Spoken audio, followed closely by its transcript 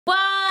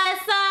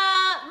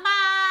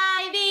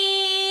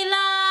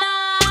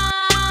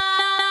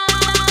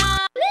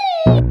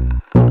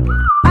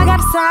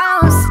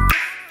sounds.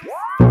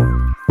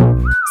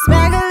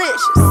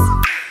 Smackalicious.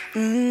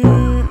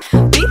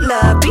 Beat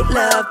love, beat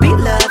love, beat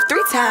love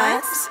 3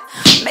 times.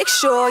 Make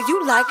sure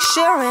you like,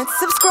 share, and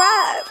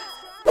subscribe.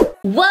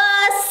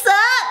 What's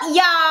up,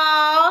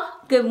 y'all?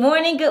 Good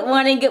morning, good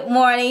morning, good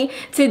morning.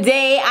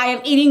 Today I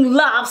am eating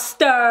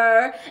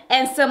lobster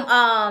and some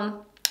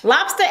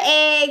lobster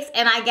eggs,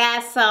 and I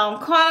got some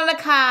corn on the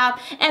cob,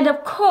 and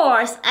of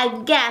course I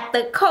got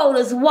the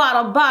coldest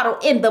water bottle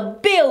in the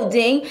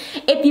building.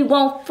 If you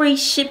want free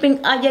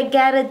shipping, all you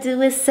gotta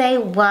do is say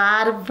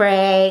water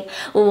break.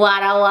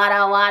 Water,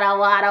 water, water,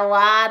 water,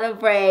 water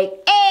break.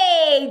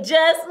 Hey,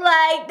 just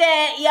like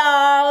that,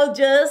 y'all,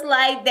 just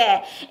like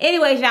that.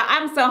 Anyways, y'all,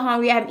 I'm so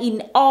hungry. I haven't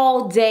eaten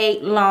all day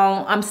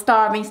long. I'm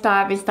starving,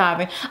 starving,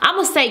 starving. I'm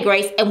gonna say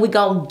grace and we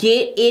gonna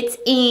get it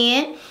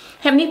in.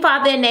 Heavenly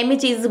Father, in the name of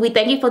Jesus, we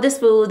thank you for this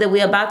food that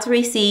we're about to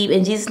receive.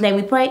 In Jesus' name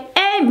we pray,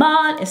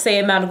 amen. And say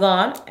amen to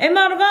God.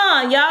 Amen to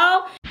God,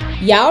 y'all.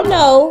 Y'all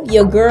know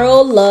your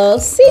girl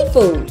loves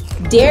seafood.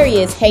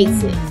 Darius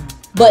hates it.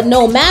 But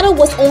no matter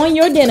what's on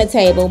your dinner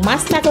table, my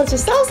Smackalicious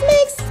Sauce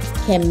mix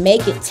can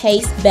make it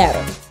taste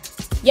better.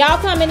 Y'all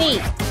come and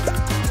eat.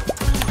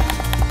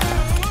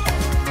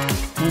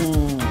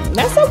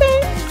 That's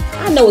okay.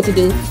 I know what to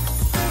do.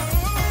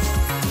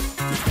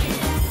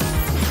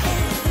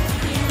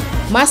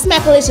 My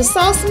Smackalicious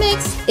Sauce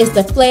mix is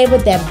the flavor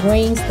that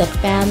brings the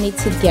family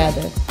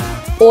together.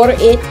 Order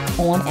it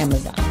on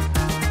Amazon.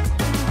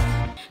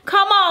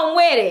 Come on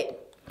with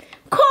it.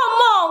 Come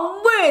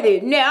on with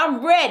it. Now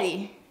I'm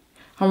ready.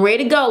 I'm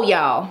ready to go,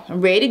 y'all.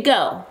 I'm ready to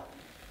go.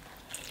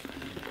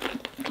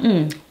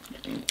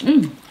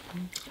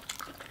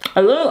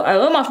 I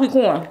love my sweet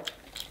corn.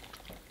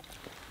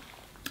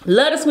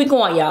 Love the sweet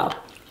corn, y'all.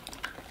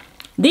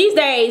 These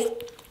days,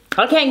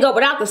 I can't go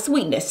without the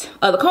sweetness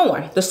of the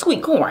corn, the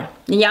sweet corn.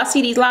 And y'all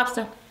see these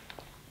lobster?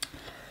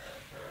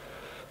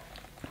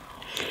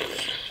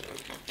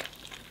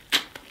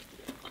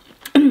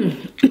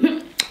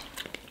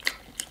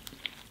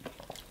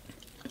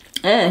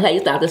 And how you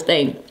stop this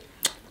thing?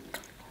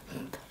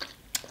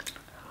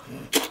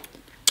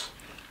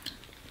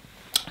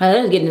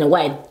 Let's get in the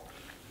way.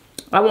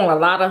 I want a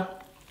lot of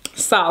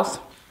sauce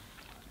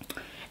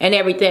and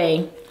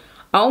everything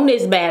on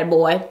this bad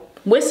boy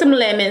with some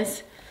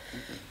lemons.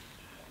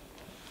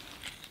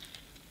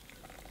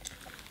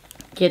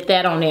 Get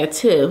that on there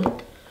too.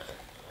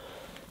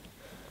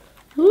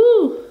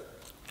 Woo.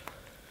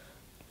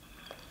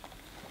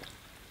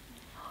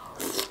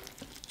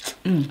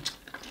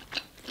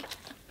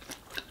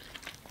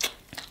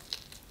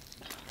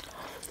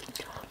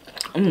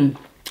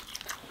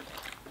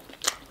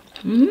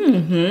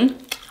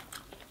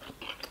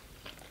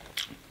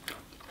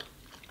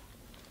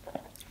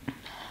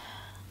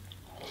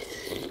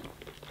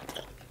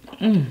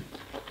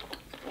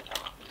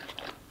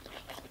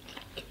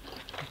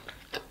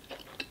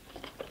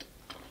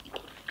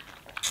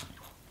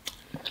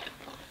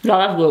 No,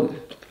 that's good.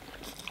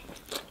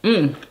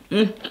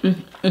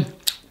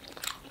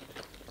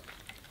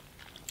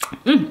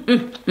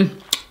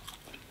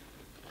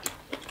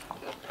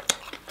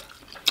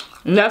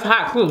 And that's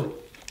hot too.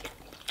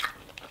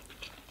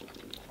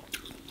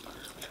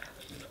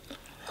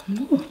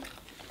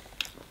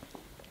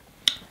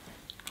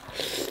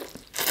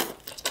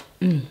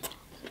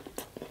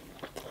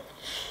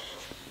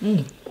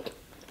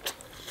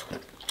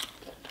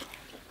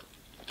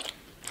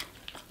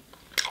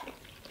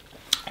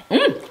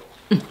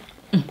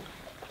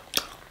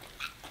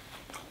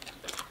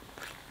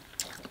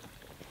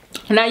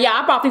 Now, yeah,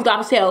 I bought these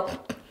lobster tail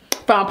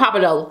from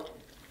Papa Dough.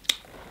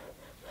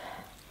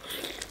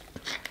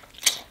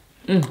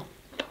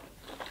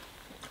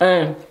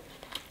 And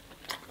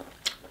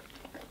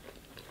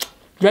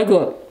they're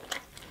good.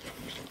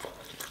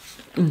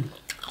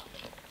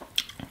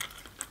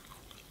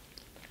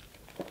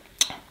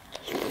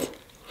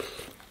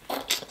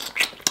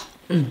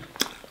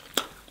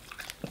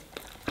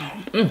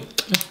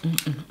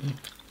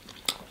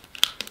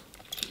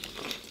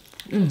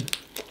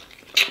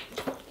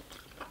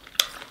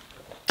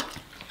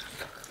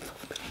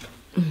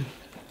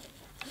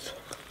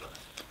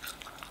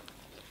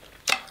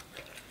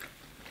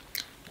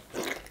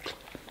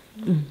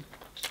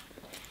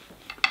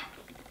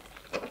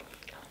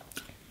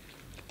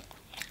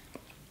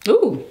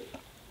 Ooh.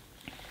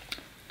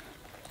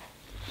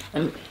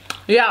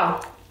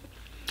 Yeah.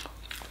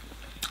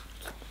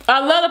 I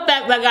love the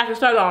fact that I got the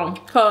shirt on,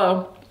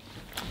 cause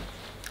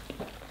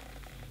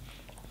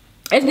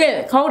it's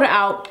getting colder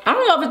out. I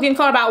don't know if it's getting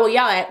colder out where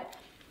y'all at,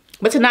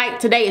 but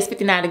today is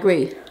 59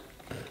 degrees.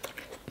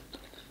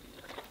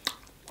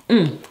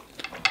 In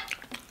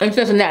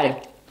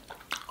Cincinnati.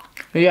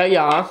 Yeah,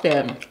 y'all, I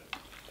said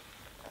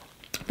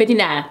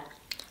 59.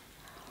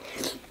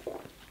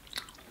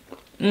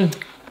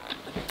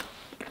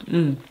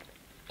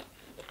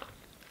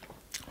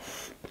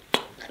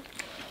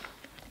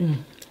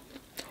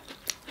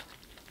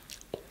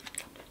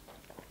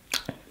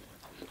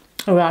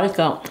 Oh wow, let's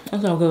go.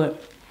 That's so good.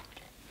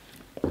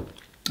 I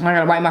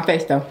gotta wipe my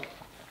face though.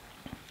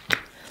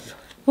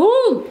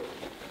 Woo!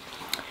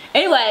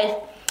 Anyway, Anyways,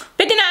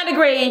 59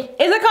 degrees. Is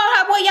it cold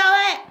out where y'all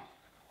at?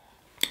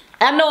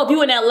 I know if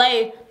you in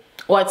LA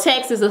or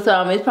Texas or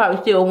something, it's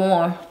probably still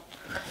warm.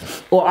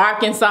 Or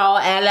Arkansas,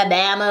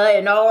 Alabama,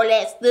 and all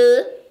that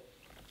stuff.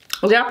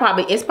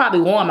 It's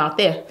probably warm out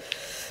there.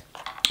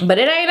 But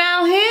it ain't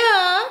out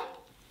here.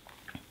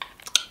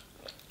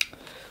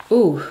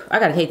 Ooh, I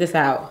gotta take this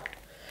out.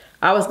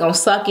 I was gonna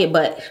suck it,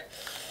 but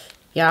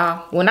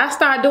y'all, when I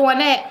start doing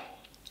that,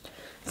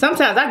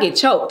 sometimes I get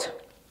choked.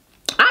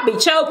 I be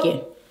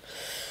choking.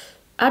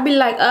 I be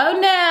like,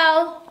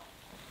 oh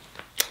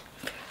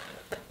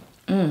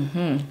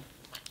no.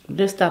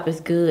 This stuff is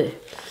good.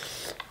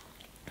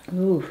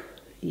 Ooh,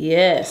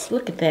 yes.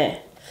 Look at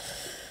that.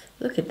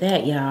 Look at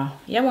that, y'all.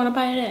 Y'all want a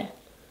bite of that?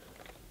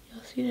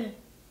 Y'all see that?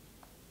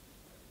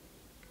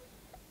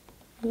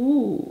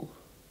 Ooh.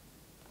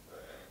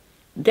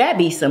 That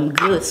be some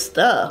good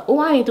stuff. Oh,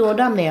 I ain't doing a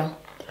thumbnail.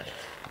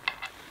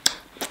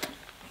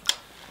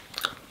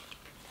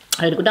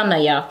 I need to go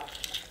thumbnail, y'all.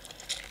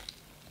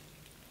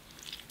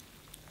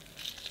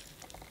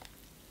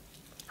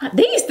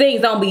 These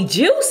things don't be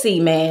juicy,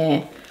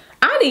 man.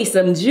 I need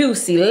some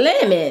juicy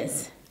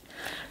lemons.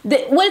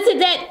 What is it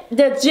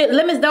that the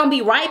lemons don't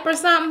be ripe or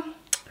something?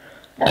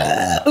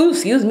 Ooh,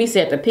 excuse me,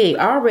 said the pig.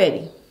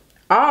 Already.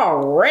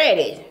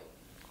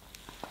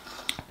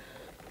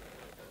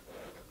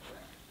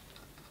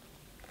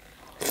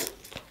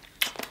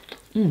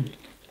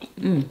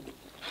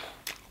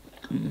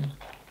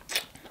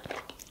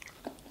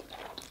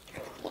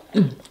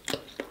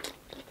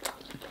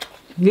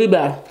 Good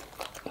bye.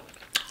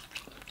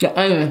 The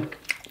onion.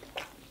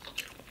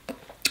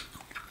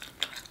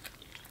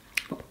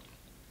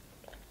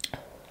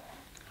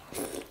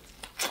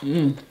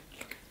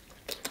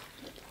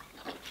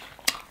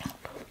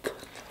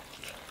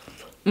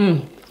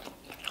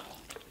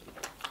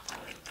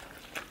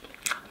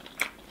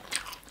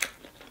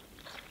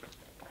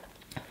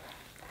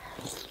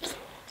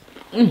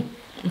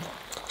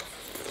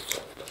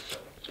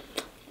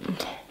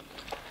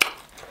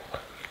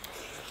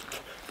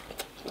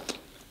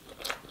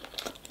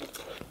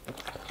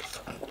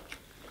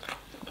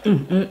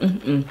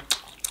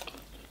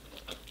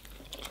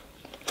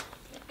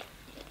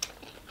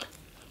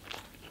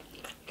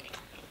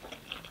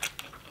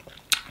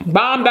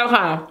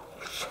 Bomb.com.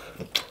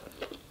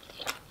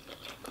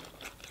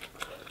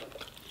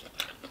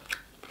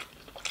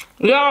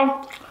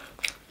 Y'all,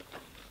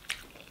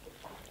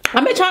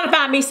 I've been trying to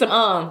find me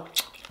some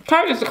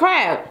Turkish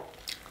crab.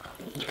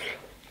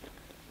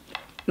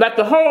 Like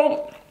the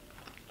whole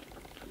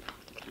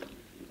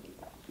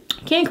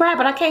king crab,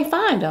 but I can't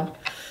find them.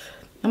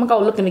 I'm gonna go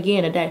looking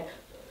again today.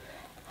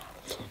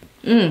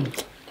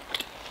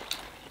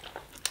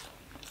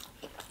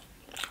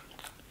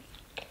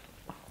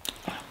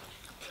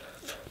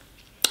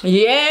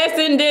 Yes,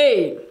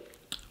 indeed.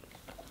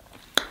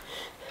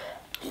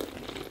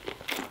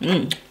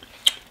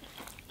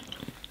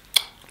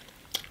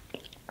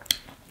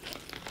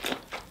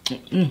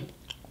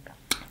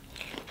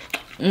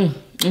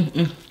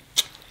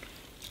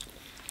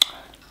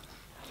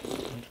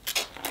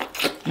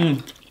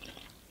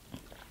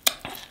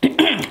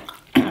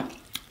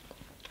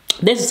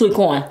 This is sweet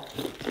corn.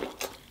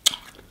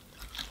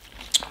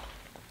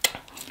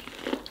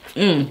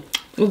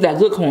 Look at that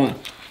good corn.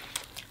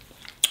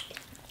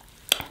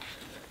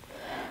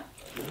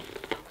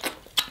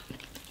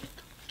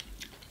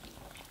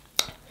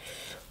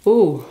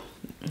 Ooh.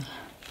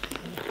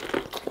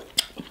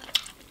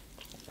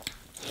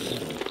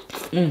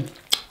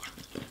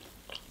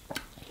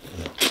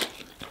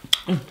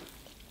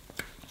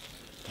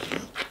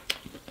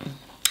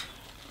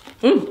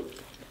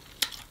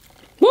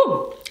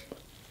 Woo.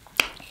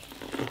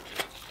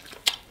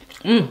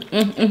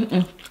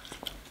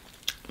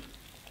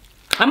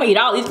 I'm gonna eat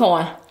all these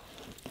corn.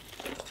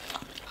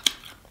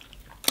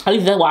 At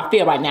least that's what I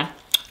feel right now.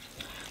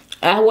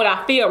 That's what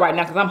I feel right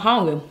now because I'm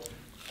hungry.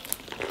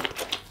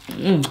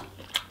 I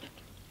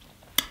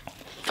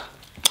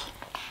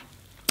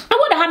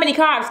wonder how many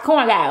carbs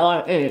corn got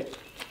on it.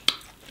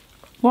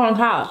 One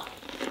carb.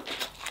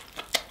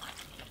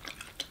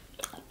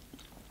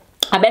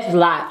 I bet it's a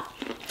lot.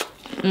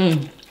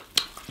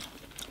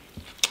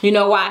 You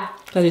know why?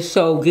 Because it's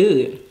so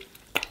good.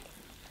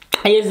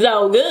 It's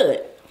so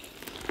good.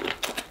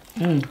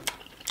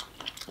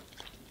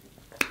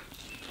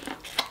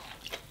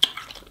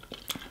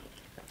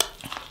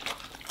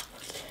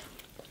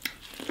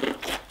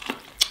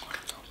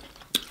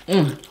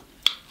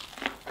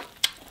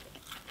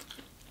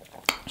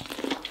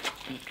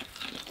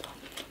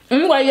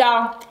 Anyway,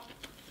 y'all.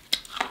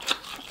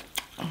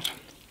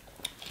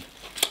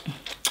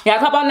 Yeah, a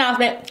couple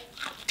announcements.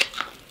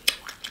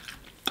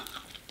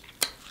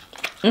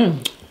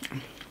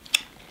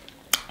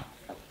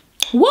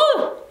 Woo!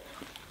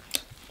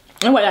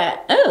 I'm glad.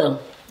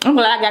 I'm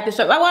glad I got this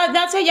shirt. Well, I'll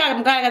tell y'all,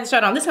 I'm glad I got this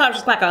shirt on. This color is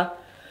just like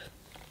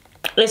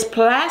it's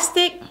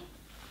plastic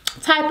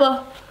type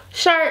of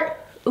shirt.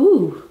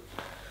 Ooh.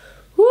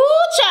 Woo,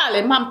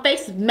 Charlie, my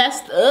face is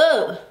messed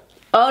up.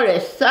 Oh,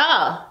 that's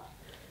soft.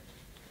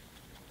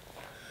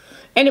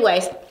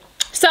 Anyways,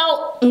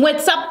 So when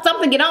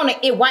something get on it,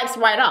 it wipes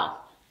right off.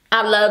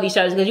 I love these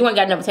shirts because you ain't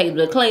got nothing to take it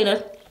to the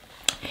cleaner.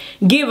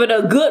 Give it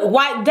a good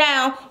wipe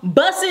down,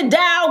 bust it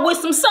down with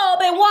some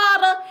soap and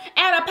water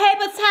and a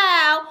paper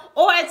towel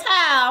or a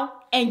towel,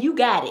 and you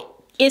got it.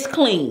 It's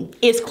clean.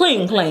 It's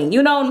clean, clean.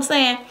 You know what I'm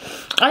saying?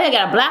 I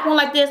got a black one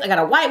like this. I got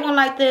a white one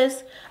like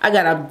this. I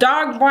got a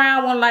dark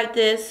brown one like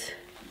this.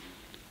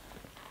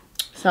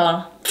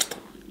 So,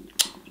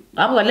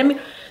 I'm like,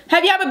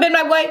 have you ever been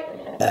that way?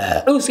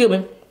 Ooh, excuse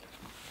me.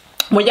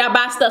 When y'all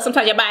buy stuff,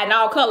 sometimes you buy it in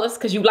all colors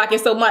because you like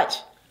it so much.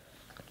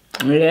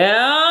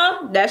 Yeah,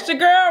 that's your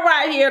girl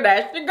right here.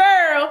 That's your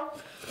girl.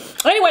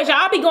 Anyways, y'all,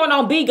 I'll be going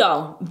on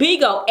Bigo.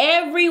 Bigo,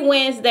 every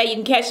Wednesday, you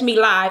can catch me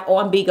live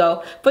on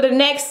Bigo for the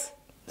next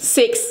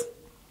 6,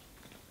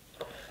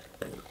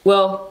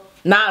 well,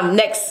 not the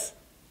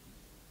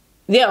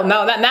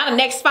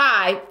next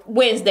 5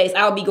 Wednesdays.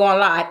 I'll be going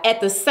live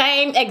at the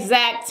same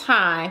exact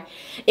time.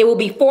 It will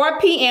be 4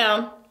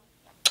 p.m.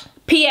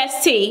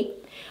 PST,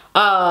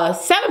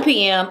 7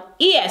 p.m.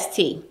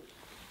 EST.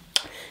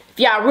 If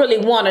y'all really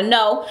want to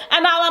know.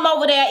 And all I'm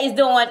over there is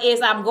doing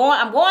is I'm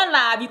going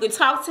live. You can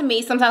talk to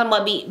me. Sometimes I'm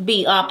gonna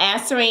be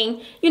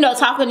answering, you know,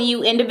 talking to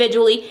you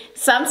individually.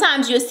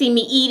 Sometimes you'll see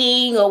me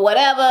eating or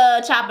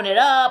whatever, chopping it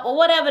up or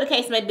whatever the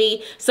case may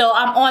be. So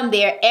I'm on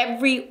there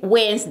every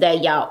Wednesday,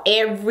 y'all.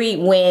 Every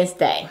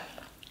Wednesday.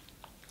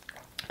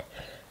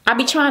 I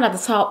be trying not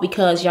to talk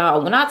because,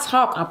 y'all, when I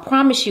talk, I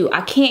promise you,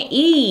 I can't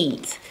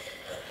eat.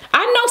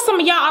 I know some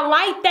of y'all are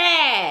like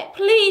that.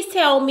 Please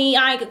tell me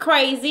I ain't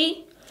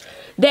crazy.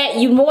 That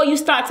the more you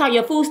start talking,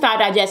 your food start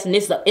digesting.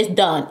 It's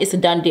done. It's a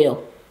done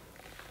deal.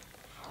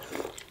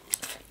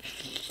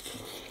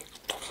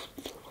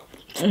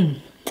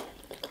 I'm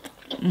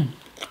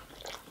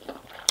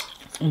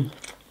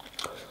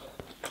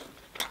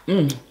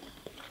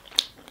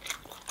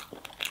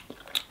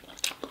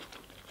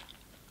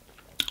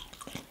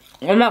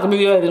not gonna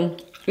be able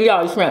to eat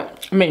all the shrimp.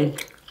 I mean,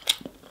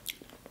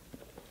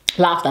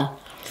 lobster.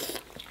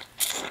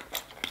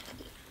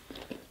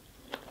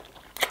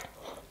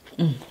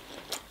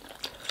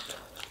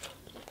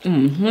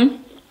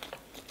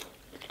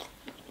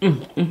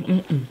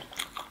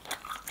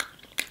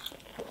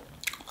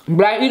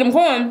 But I eat them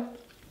corn.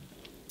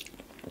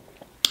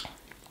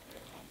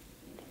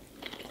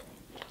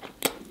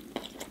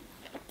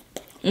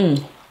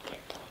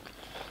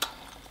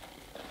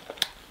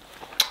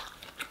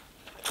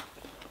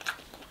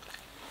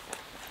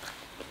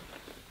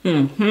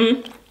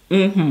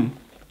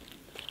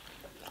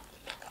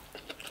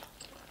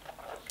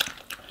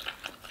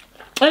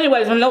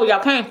 Anyways, I know where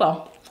y'all came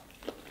from.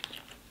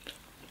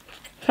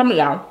 Some of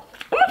y'all.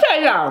 I'm gonna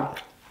tell y'all.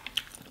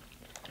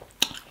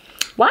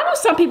 Why do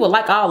some people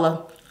like all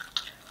the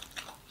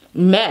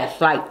mess?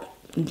 Like,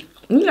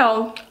 you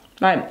know,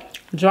 like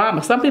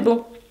drama. Some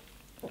people,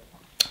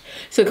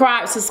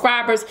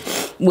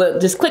 subscribers will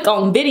just click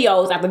on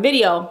videos after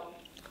video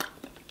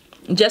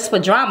just for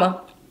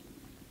drama.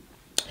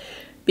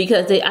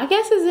 Because they, I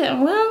guess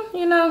well,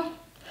 you know,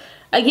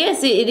 I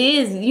guess it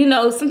is, you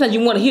know, sometimes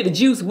you want to hear the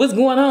juice. What's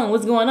going on?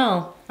 What's going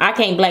on? I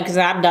can't blame because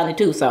I've done it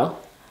too, so.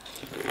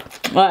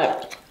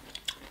 But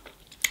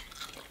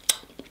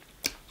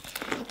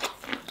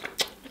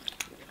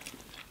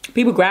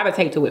people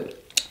gravitate to it.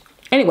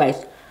 Anyways.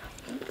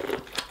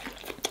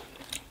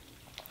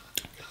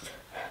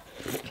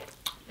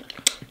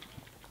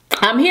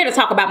 I'm here to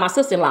talk about my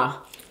sister-in-law.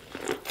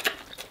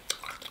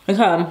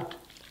 Because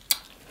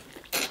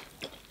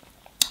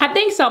I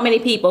think so many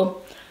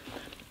people,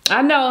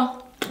 I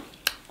know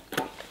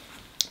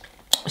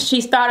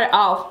she started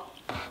off,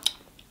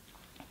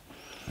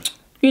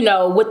 you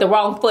know, with the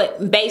wrong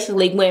foot,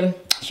 basically, when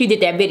she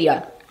did that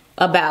video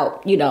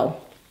about, you know,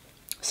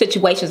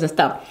 situations and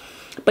stuff.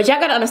 But y'all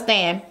gotta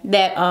understand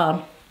that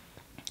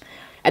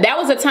that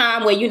was a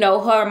time where, you know,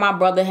 her and my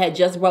brother had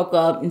just broke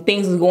up and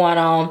things was going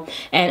on.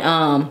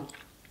 And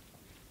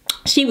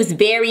she was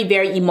very,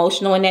 very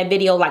emotional in that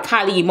video, like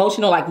highly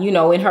emotional, like, you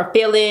know, in her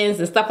feelings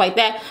and stuff like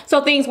that.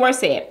 So things were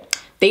said.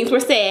 Things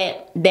were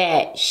said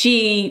that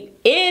she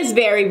is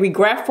very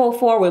regretful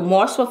for,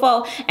 remorseful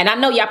for. And I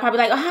know y'all probably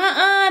like,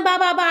 blah,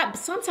 blah, blah. But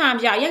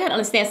sometimes y'all gotta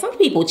understand, some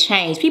people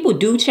change. People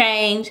do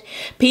change.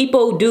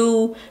 People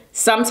do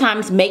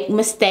sometimes make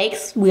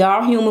mistakes. We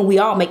are human. We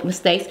all make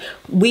mistakes.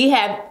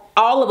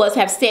 All of us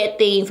have said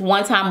things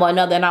one time or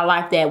another in our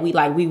life that we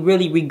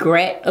really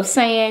regret of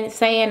saying,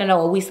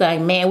 or we say,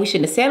 man, we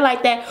shouldn't have said it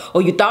like that.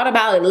 Or you thought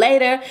about it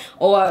later,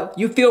 or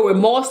you feel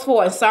remorseful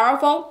and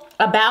sorrowful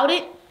about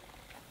it.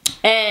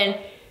 And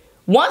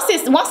once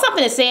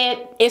something is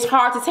said, it's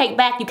hard to take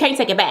back. You can't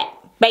take it back.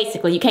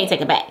 Basically, you can't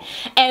take it back.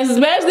 And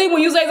especially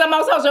when you say something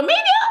on social media,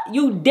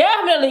 you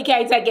definitely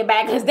can't take it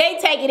back because they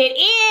taking it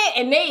in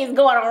and they is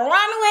going to run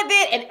with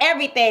it and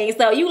everything.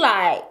 So you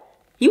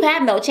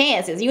have no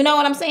chances. You know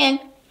what I'm saying?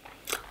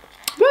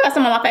 You got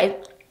some on my face.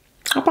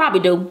 I probably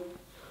do.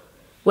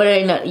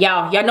 Well,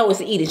 y'all know it's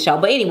an eating show.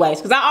 But anyways,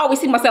 because I always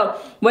see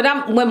myself when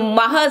I'm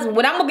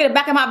looking at the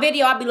back of my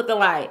video, I'll be looking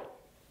like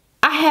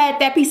I had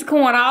that piece of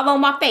corn all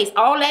on my face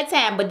all that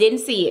time, but didn't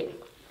see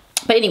it.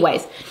 But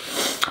anyways,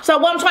 So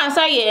what I'm trying to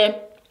say is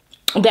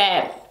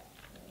that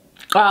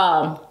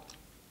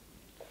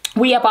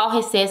we have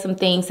always said some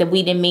things that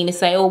we didn't mean to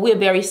say. Oh, we're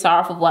very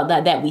sorry for what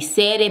that we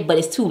said it, but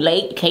it's too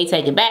late. You can't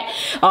take it back.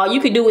 All you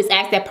can do is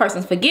ask that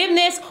person's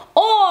forgiveness,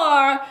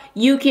 or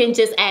you can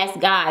just ask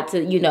God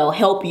to, you know,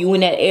 help you in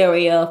that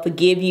area,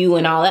 forgive you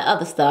and all that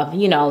other stuff,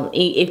 you know,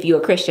 if you're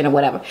a Christian or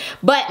whatever.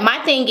 But my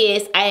thing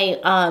is,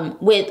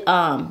 with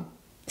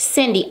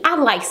Cindy, I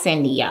like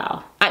Cindy,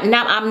 y'all. I'm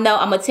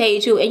gonna tell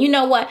you too. And you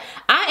know what?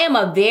 I am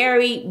a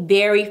very,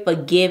 very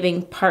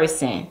forgiving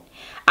person.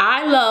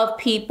 I love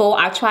people.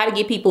 I try to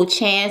give people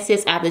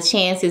chances after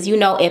chances. You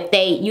know, if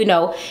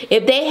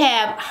they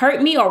have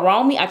hurt me or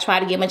wronged me, I try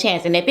to give them a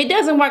chance. And if it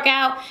doesn't work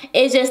out,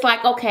 it's just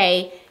like,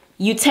 okay,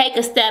 you take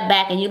a step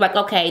back and you're like,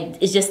 okay,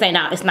 it's just saying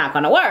out, it's not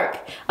gonna work.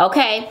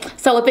 Okay,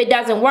 so if it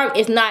doesn't work,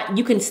 it's not.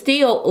 You can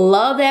still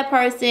love that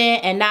person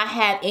and not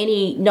have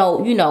any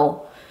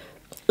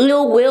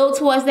ill will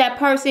towards that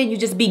person. You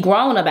just be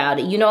grown about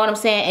it. You know what I'm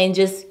saying? And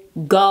just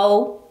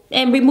go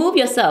and remove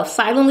yourself,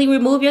 silently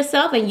remove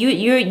yourself, and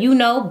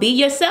be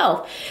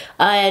yourself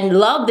and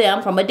love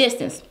them from a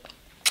distance.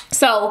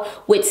 So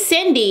with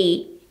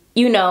Cindy,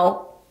 you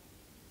know,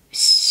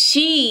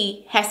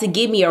 she has to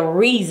give me a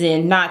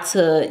reason not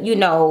to, you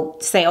know,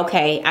 say,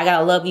 okay, I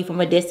gotta love you from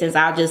a distance.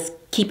 I'll just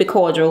keep it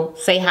cordial,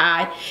 say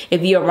hi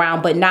if you're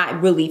around, but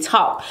not really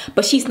talk.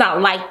 But she's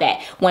not like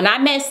that. When I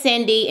met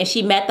Cindy and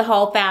she met the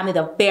whole family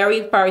the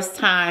very first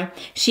time,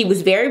 she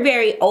was very,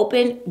 very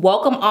open,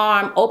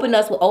 opened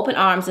us with open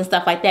arms and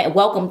stuff like that.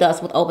 Welcomed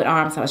us with open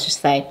arms, I should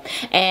say.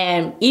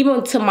 And even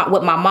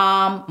with my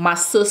mom, my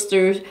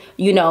sisters,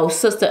 you know,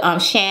 sister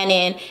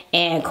Shannon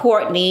and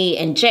Courtney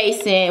and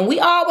Jason, we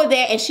all were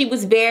there, and she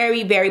was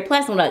very, very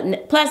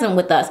pleasant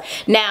with us.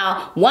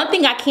 Now, one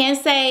thing I can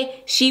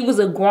say, she was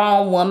a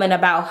grown woman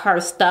about her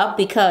stuff,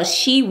 because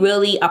she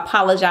really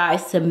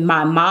apologized to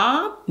my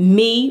mom,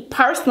 me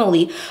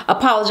personally,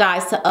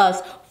 apologized to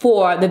us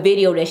for the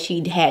video that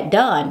she had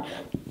done.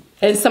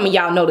 And some of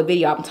y'all know the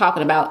video I'm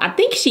talking about. I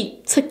think she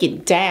took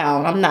it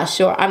down. I'm not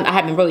sure. I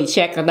haven't really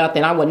checked or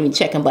nothing. I wasn't even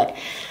checking, but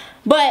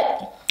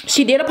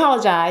she did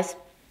apologize.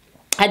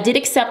 I did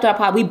accept her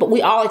apology.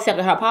 We all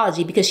accepted her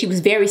apology because she was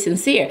very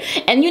sincere.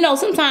 And you know,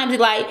 sometimes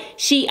like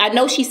I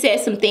know she said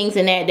some things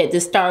in there that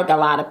disturbed a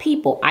lot of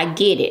people. I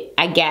get it.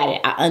 I got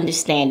it. I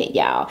understand it,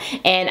 y'all.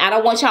 And I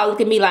don't want y'all to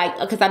look at me like,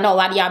 because I know a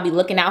lot of y'all be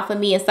looking out for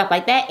me and stuff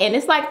like that. And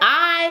it's like,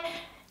 I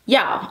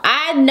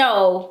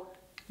know.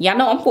 Y'all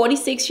know I'm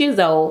 46 years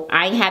old.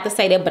 I ain't have to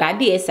say that, but I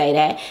did say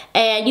that.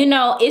 And you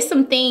know, it's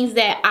some things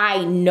that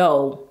I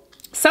know.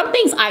 Some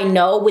things I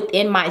know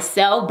within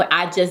myself, but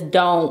I just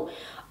don't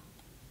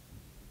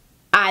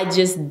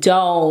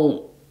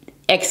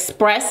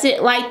express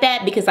it like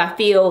that, because I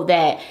feel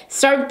that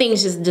certain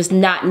things just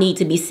not need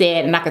to be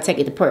said, and I could take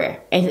it to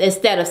prayer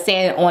instead of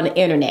saying it on the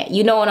internet.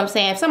 You know what I'm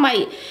saying?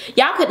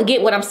 Y'all couldn't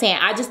get what I'm saying.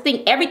 I just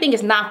think everything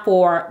is not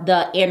for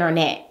the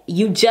internet.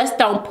 You just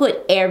don't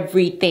put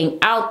everything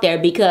out there,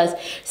 because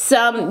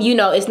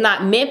it's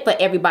not meant for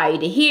everybody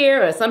to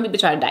hear, or some people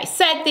try to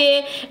dissect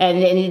it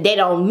and then they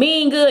don't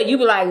mean good. You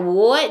be like,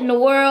 what in the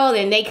world?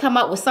 And they come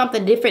up with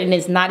something different, and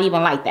it's not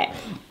even like that.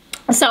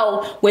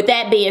 So with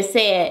that being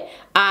said,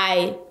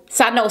 I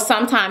know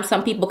sometimes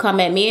some people come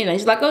at me and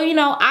it's like, oh, you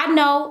know, I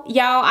know,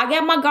 y'all, I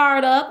got my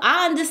guard up.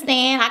 I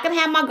understand. I can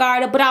have my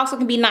guard up, but I also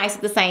can be nice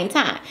at the same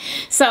time.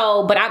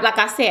 So, but like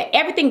I said,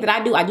 everything that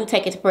I do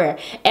take it to prayer.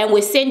 And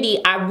with Cindy,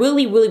 I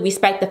really, really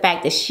respect the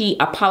fact that she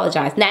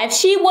apologized. Now, if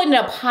she wouldn't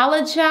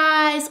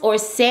apologize or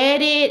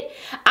said it,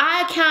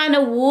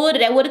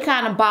 that would have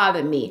kind of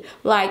bothered me.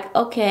 Like,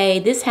 okay,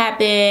 this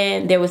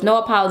happened. There was no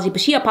apology,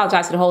 but she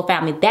apologized to the whole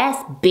family.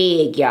 That's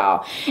big,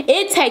 y'all.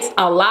 It takes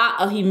a lot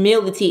of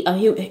humility,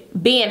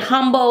 being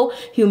humble,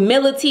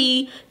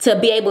 humility, to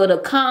be able to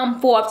come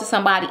forth to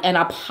somebody and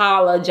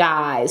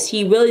apologize.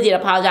 She really did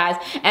apologize,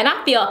 and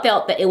I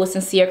felt that it was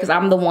sincere, because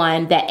I'm the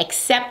one that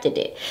accepted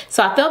it.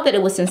 So I felt that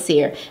it was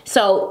sincere.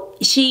 So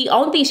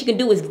only thing she can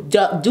do is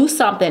do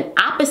something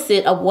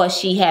opposite of what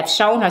she have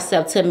shown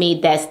herself to me,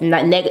 that's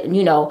not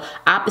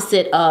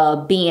opposite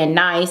of being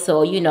nice,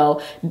 or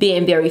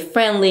being very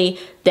friendly,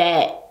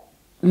 that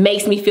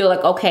makes me feel like,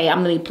 okay,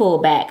 I'm gonna pull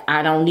back.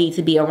 I don't need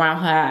to be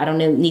around her. I don't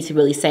need to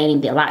really say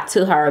anything a lot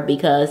to her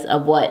because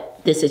of what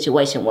this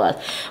situation was.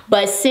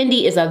 But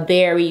Cindy is a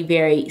very,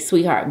 very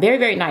sweetheart, very,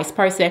 very nice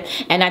person.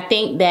 And I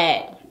think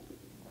that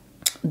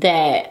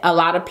a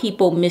lot of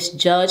people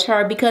misjudge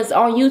her, because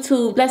on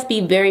YouTube, let's be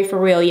very for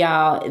real,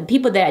 y'all,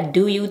 people that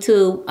do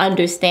YouTube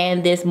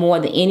understand this more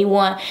than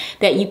anyone,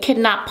 that you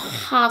cannot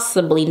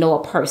possibly know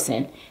a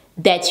person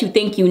that you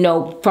think you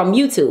know from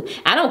YouTube.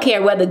 I don't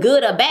care whether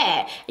good or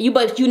bad,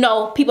 but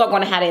people are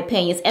going to have their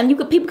opinions, and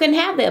people can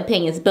have their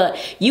opinions, but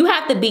you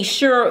have to be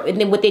sure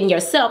within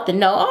yourself to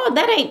know, oh,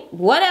 that ain't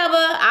whatever.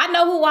 I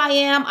know who I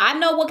am. I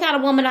know what kind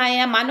of woman I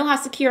am. I know how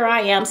secure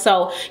I am.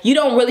 So you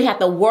don't really have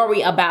to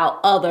worry about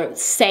other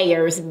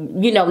sayers,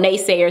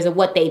 naysayers, of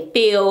what they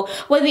feel.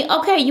 Well,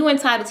 okay, you're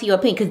entitled to your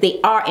opinion, because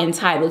they are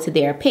entitled to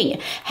their opinion.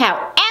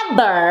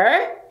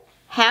 However,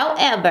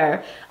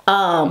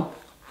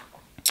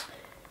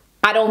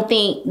 I don't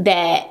think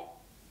that,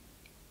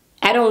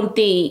 I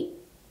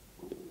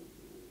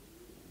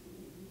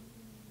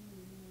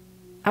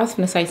was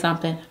gonna say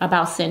something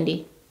about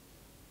Cindy.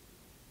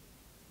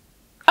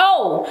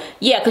 Oh,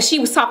 yeah, because she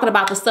was talking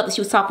about the stuff that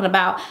she was talking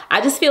about.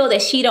 I just feel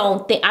that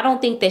I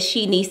don't think that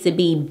she needs to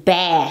be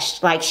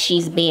bashed like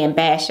she's being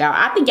bashed, y'all.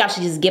 I think y'all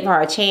should just give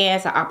her a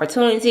chance, an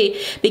opportunity,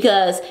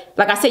 because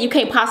like I said, you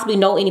can't possibly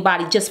know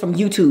anybody just from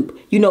YouTube,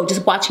 you know,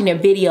 just watching their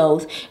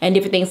videos and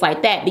different things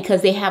like that,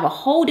 because they have a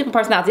whole different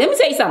personality. Let me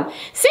tell you something.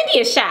 Cindy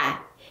is shy.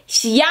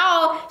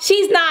 Y'all,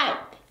 she's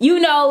not, you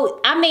know,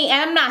 I mean,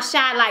 and I'm not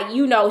shy like,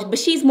 you know, but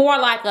she's more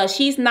like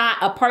she's not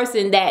a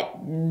person that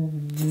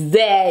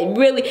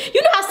really,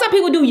 you know how some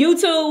people do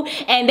YouTube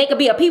and they could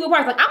be a people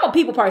person. Like, I'm a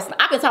people person.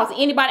 I can talk to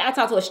anybody. I can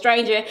talk to a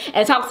stranger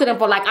and talk to them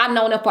for like I've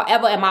known them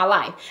forever in my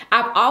life.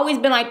 I've always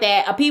been like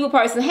that, a people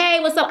person. Hey,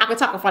 what's up? I can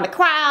talk in front of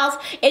crowds.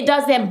 It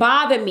doesn't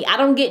bother me. I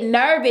don't get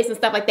nervous and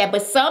stuff like that.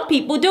 But some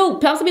people do.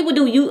 Some people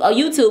do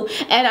YouTube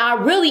and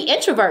are really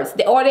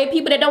introverts, or they're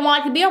people that don't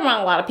like to be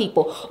around a lot of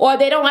people, or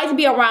they don't like to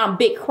be around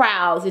big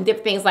crowds and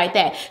different things like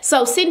that.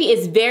 So Cindy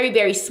is very,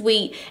 very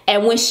sweet,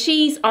 and when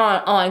she's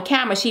on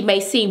camera, she may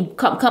seem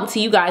come to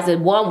you guys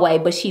in one way,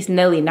 but she's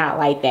really not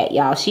like that,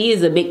 y'all. She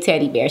is a big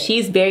teddy bear.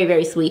 She's very,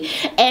 very sweet,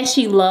 and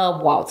she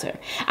loves Walter.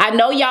 I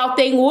know y'all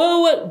think,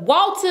 well,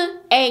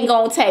 Walter ain't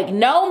gonna take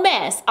no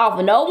mess off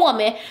of no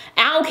woman.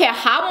 I don't care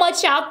how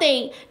much y'all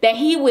think that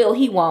he will,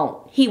 he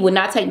won't. He will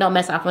not take no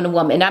mess off of a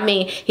woman. And I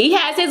mean, he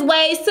has his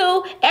ways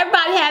too.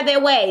 Everybody has their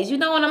ways. You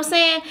know what I'm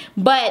saying?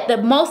 But the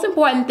most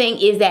important thing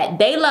is that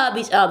they love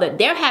each other.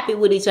 They're happy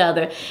with each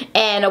other.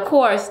 And of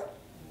course,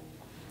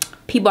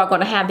 people are going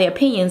to have their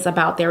opinions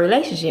about their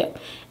relationship.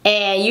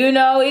 And you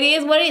know, it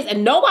is what it is.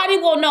 And nobody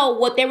will know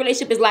what their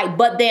relationship is like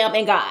but them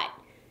and God.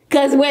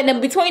 Because when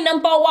between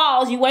them four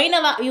walls, you ain't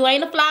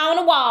a fly on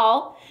the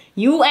wall.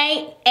 You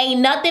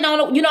ain't nothing on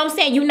the, you know what I'm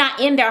saying? You're not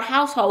in their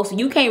household, so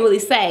you can't really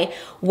say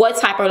what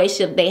type of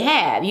relationship they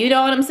have. You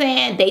know what I'm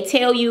saying? They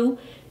tell you,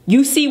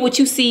 you see what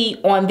you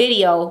see on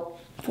video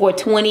for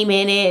 20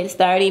 minutes,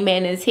 30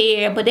 minutes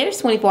here, but there's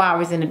 24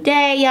 hours in a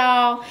day,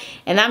 y'all.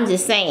 And I'm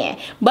just saying.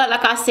 But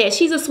like I said,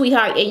 she's a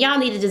sweetheart, and y'all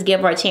need to just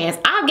give her a chance.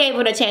 I gave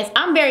her a chance.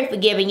 I'm very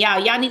forgiving,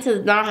 y'all. Y'all need to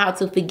learn how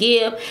to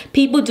forgive.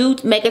 People do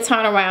make a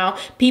turnaround.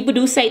 People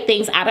do say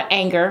things out of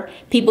anger.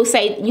 People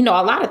say, you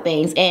know, a lot of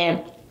things.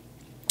 And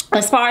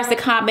as far as the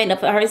comment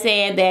of her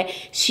saying that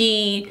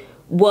she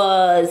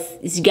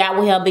got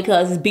with him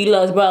because it's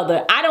B-Love's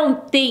brother, I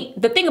don't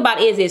think, the thing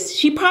about it is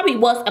she probably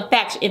was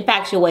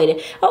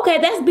infatuated. Okay,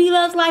 that's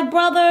B-Love's like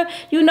brother,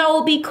 you know,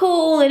 it'd be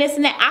cool and this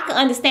and that. I can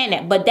understand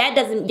that, but that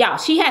doesn't, y'all,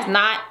 she has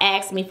not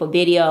asked me for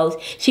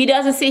videos. She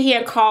doesn't sit here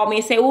and call me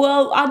and say,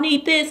 well, I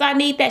need this, I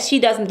need that. She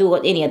doesn't do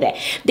any of that.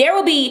 There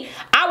will be,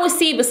 I would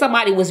see if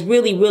somebody was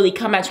really, really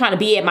coming out trying to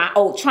be at my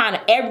old, trying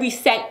to every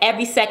second,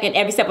 every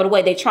step of the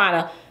way, they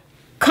trying to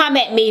come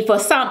at me for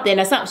something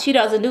or something. She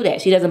doesn't do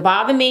that. She doesn't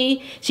bother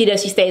me. She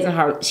stays in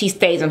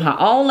her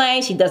own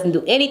lane. She doesn't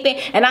do anything.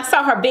 And I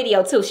saw her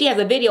video too. She has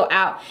a video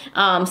out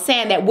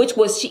saying that,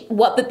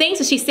 what the things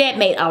that she said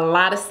made a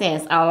lot of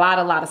sense. A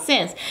lot of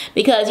sense.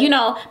 Because, you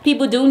know,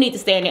 people do need to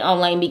stay in their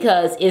own lane,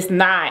 because it's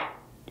not,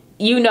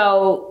 you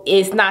know,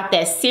 it's not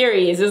that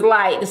serious. It's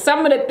like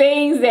some of the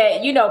things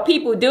that, you know,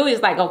 people do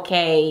is like,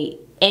 okay,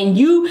 and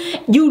you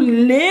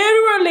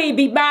literally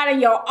be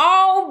minding your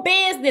own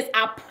business,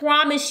 I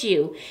promise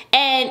you.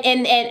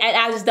 And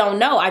I just don't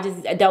know. I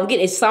just don't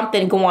get it. It's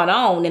something going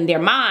on in their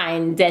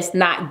mind that's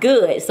not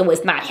good. So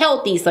it's not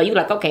healthy. So you're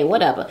like, okay,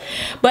 whatever.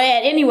 But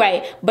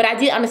anyway, but I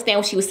did understand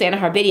what she was saying in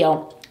her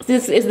video.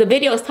 The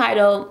video is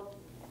titled,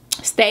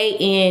 I stay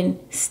in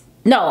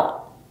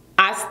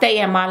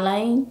my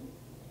lane,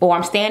 or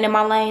I'm staying in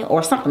my lane,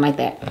 or something like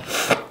that.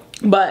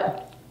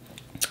 But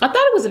I thought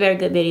it was a very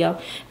good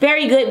video.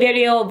 Very good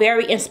video,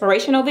 very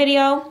inspirational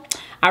video.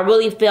 I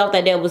really felt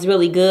that was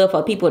really good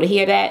for people to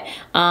hear that.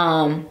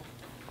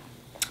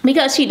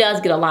 Because she does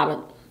get a lot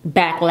of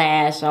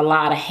backlash, a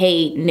lot of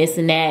hate and this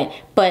and that.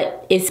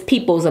 But it's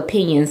people's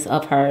opinions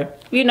of her.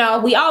 You know,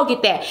 we all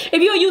get that.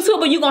 If you're a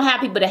YouTuber, you're going to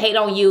have people that hate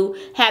on you,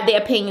 have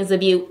their opinions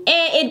of you.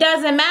 And it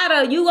doesn't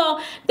matter.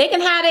 They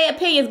can have their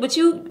opinions, but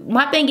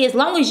my thing is, as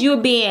long as you're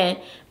being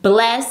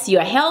blessed,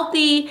 you're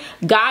healthy,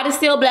 God is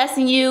still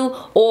blessing you,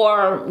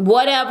 or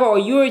whatever, or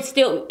you're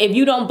still, if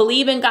you don't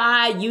believe in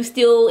God, you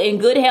still in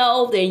good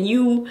health, and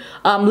you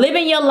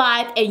living your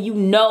life, and you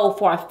know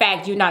for a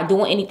fact you're not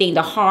doing anything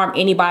to harm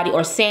anybody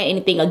or saying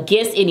anything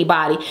against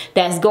anybody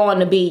that's going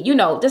to be, you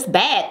know, just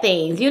bad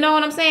things. You know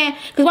what I'm saying?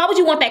 Because why would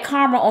you want that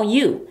karma on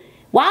you?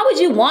 Why would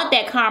you want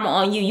that karma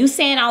on you? You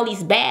saying all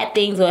these bad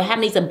things or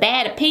having these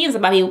bad opinions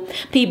about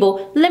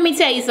people. Let me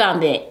tell you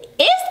something.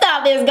 It's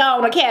stuff that's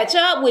going to catch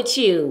up with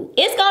you.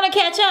 It's going to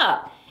catch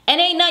up.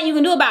 And ain't nothing you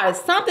can do about it.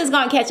 Something's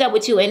going to catch up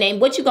with you. And then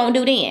what you going to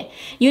do then?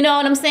 You know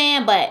what I'm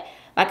saying? But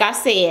like I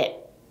said,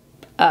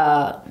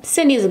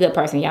 Cindy's a good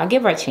person, y'all.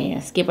 Give her a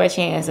chance. Give her a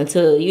chance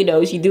until, you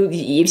know, if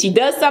she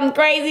does something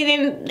crazy,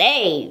 then,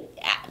 hey,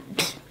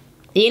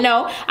 You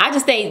know, I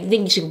just think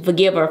you should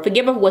forgive her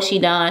for what she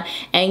done,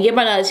 and give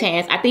her another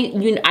chance. I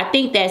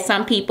think that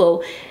some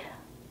people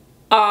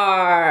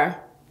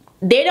are,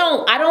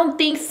 I don't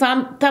think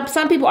some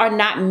people are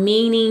not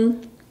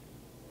meaning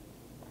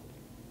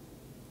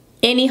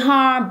any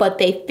harm, but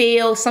they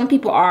feel some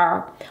people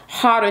are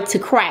harder to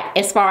crack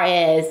as far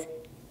as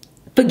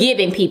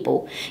forgiving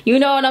people. You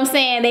know what I'm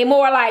saying? They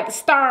more like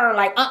stern,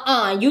 like,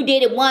 you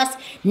did it once.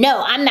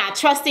 No, I'm not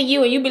trusting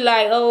you. And you be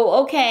like,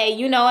 oh, okay.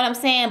 You know what I'm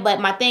saying? But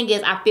my thing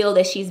is, I feel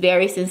that she's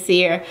very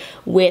sincere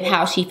with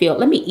how she feels.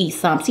 Let me eat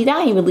some. See,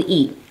 I ain't really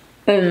eat.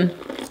 I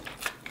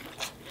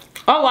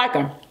like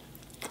her.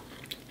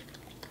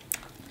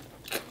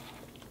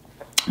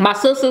 My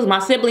sisters, my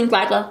siblings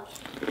like her.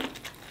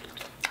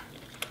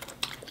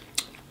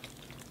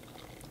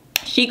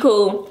 She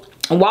cool.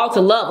 And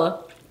Walter love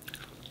her.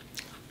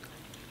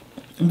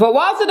 But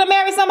Walter to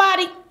marry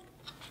somebody,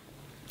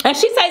 and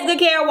she takes good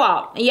care of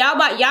Walt. And y'all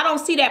don't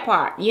see that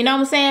part. You know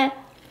what I'm saying?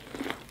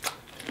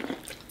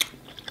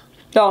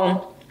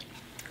 So,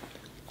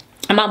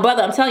 and my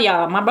brother, I'm telling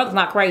y'all, my brother's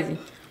not crazy.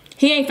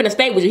 He ain't finna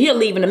stay with you. He'll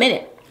leave in a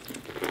minute.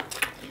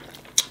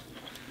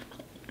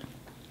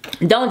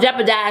 Don't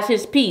jeopardize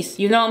his peace.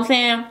 You know what I'm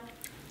saying?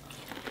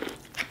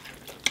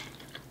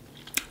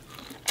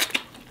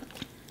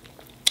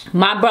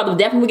 My brother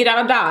definitely get out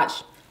of Dodge.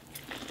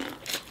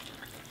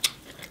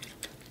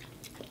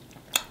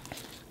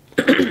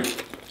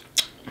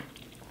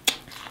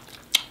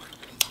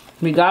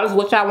 Regardless of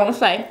what y'all want to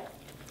say.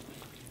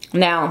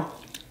 Now,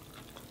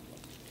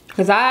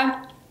 because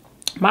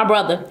my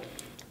brother,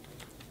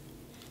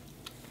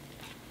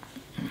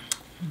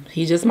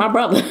 he's just my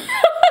brother.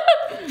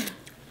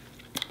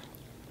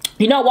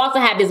 You know, Walter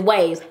have his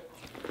ways.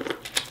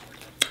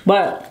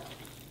 But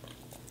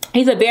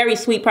he's a very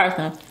sweet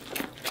person.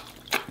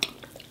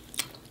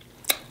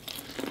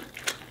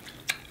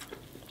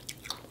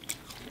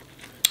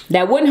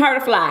 That wouldn't hurt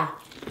a fly.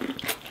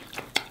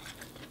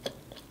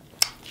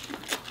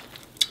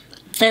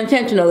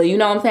 Intentionally, you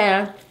know what I'm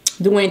saying?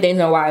 Do anything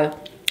no while,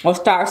 or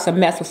start some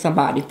mess with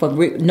somebody for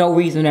no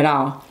reason at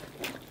all.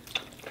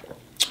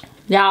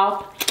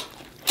 Y'all,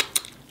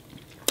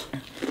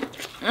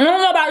 I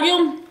don't know about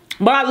you,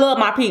 but I love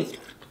my peace.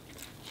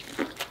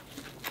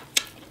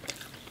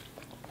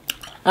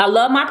 I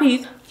love my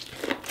peace.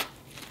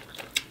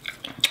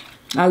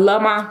 I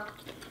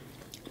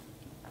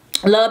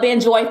love being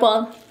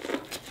joyful.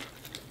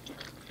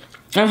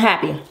 I'm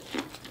happy.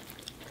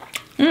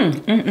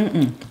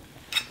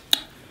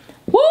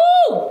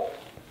 Woo!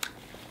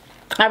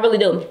 I really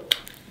do.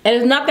 And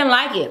there's nothing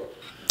like it.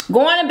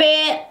 Going to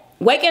bed,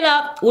 waking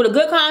up with a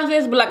good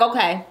conscience, be like,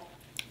 okay,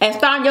 and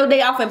starting your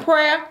day off in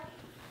prayer,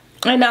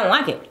 ain't nothing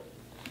like it.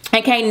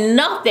 And can't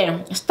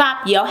nothing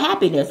stop your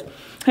happiness.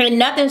 Ain't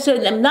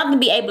nothing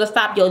be able to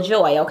stop your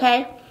joy,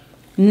 okay?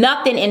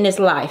 Nothing in this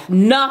life.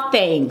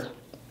 Nothing.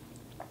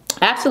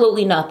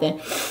 Absolutely nothing.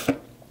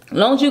 As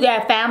long as you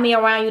got family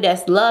around you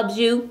that loves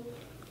you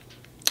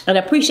and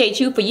appreciate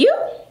you for you,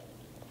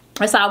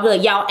 that's all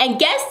good, y'all. And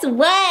guess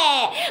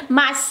what?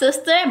 My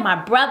sister and my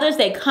brothers,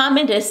 they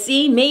coming to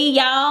see me,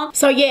 y'all.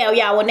 So yeah,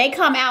 y'all, when they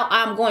come out,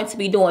 I'm going to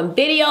be doing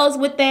videos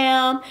with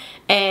them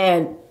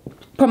and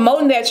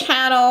promoting their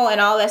channel and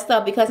all that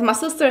stuff, because my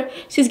sister,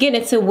 she's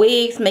getting into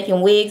wigs,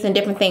 making wigs and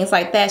different things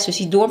like that. So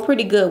she's doing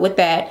pretty good with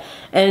that.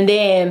 And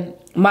then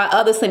my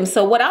other siblings.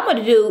 So what I'm going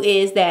to do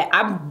is that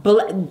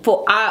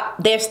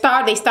they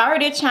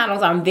started their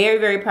channels. I'm very,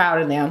 very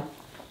proud of them.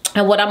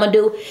 And what I'm going to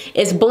do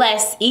is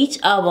bless each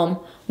of them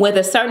with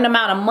a certain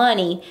amount of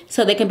money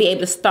so they can be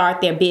able to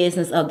start their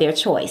business of their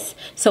choice.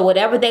 So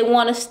whatever they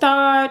want to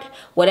start,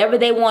 whatever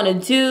they want to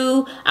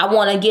do, I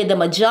want to give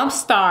them a jump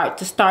start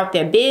to start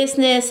their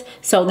business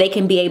so they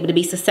can be able to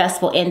be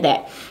successful in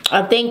that.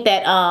 I think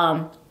that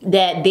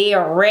that they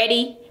are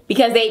ready,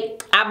 because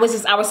I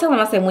was telling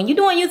them, I said, when you're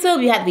doing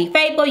YouTube, you have to be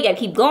faithful. You got to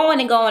keep going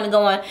and going and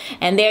going.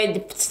 And they're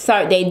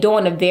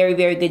doing a very,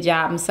 very good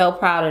job. I'm so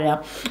proud of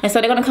them. And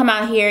so they're going to come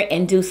out here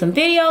and do some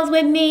videos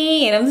with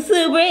me. And I'm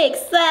super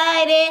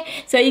excited.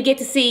 So you get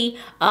to see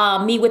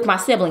me with my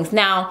siblings.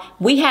 Now,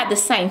 we have the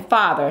same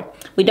father.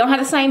 We don't have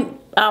the same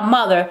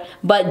mother.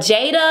 But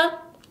Jada,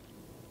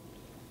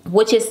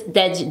 which is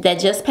that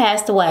just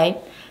passed away.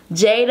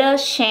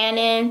 Jada,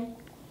 Shannon,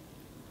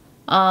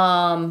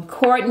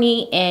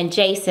 Courtney and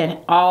Jason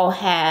all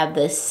have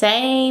the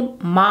same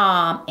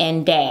mom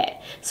and dad.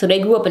 So they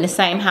grew up in the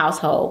same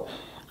household.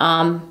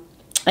 And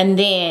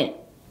then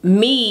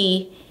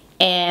me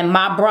and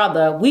my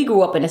brother, we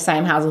grew up in the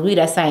same house. We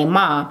that same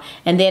mom.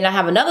 And then I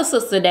have another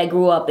sister that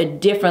grew up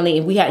differently.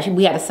 We had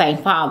the same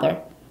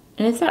father.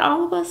 And is that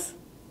all of us?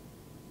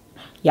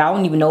 Y'all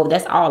don't even know if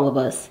that's all of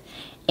us.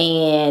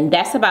 And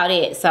that's about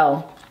it.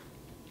 So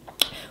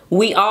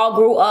we all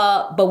grew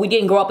up, but we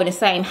didn't grow up in the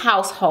same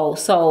household.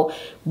 So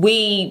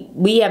we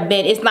have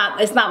been, it's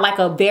not like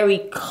a very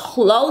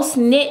close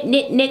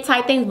knit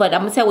type thing. But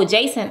I'm gonna tell with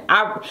Jason,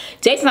 I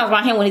was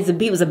around him when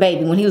he was a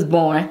baby, when he was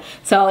born.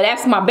 So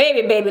that's my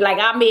baby. Like,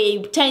 I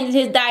mean, changing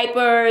his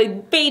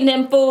diaper, feeding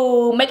him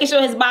food, making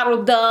sure his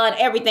bottle's done,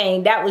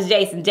 everything. That was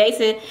Jason.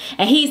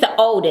 And he's the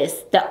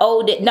oldest.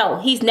 No,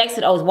 he's next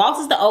to the oldest. Walt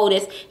is the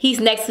oldest.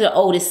 He's next to the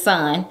oldest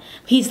son.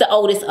 He's the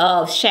oldest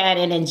of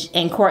Shannon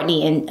and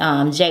Courtney and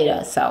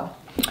Jada. So,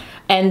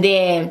 and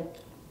then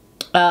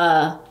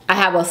I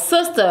have a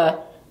sister,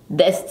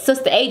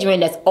 Sister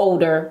Adrian, that's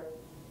older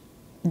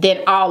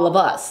than all of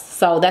us.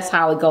 So that's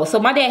how it goes. So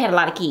my dad had a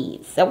lot of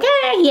kids. Okay,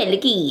 he had the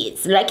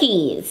kids, like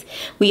kids.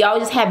 We all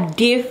just have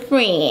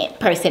different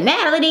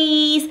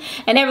personalities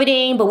and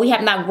everything, but we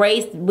have not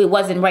raised. We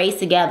wasn't raised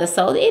together.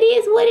 So it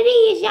is what it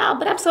is, y'all.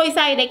 But I'm so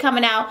excited they're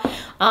coming out.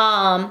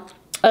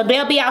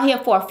 They'll be out here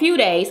for a few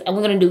days, and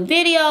we're gonna do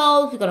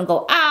videos. We're gonna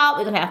go out.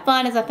 We're gonna have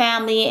fun as a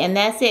family, and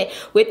that's it.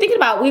 We're thinking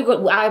about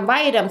I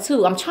invited them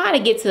too. I'm trying to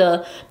get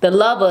to the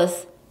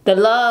Lovers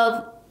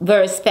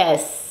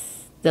Fest.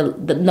 The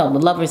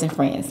Lovers and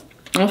Friends.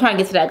 I'm trying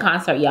to get to that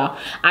concert, y'all.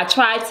 I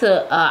tried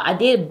to. I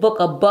did book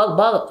a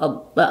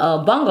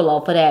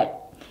bungalow for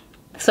that,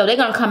 so they're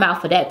gonna come out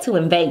for that too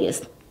in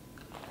Vegas.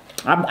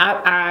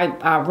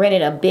 I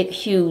rented a big,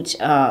 huge.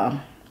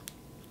 What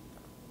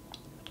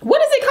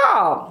is it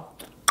called?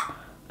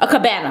 A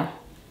cabana.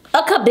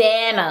 A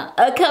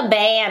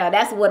cabana.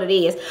 That's what it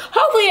is.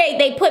 Hopefully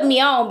they put me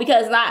on,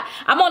 because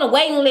I'm on a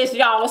waiting list,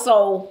 y'all.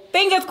 So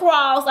fingers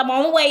crossed, I'm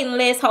on a waiting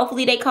list.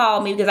 Hopefully they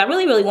call me, because I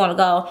really want to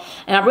go,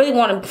 and I really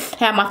want to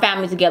have my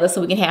family together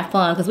so we can have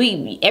fun. Because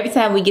every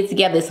time we get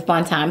together, it's a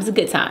fun time. It's a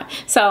good time.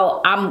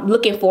 So I'm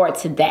looking forward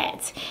to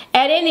that.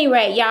 At any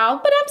rate, y'all.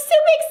 But I'm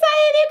super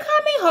excited they're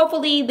coming.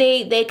 Hopefully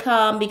they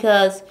come,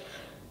 because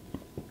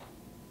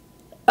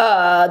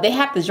they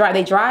have to drive.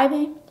 They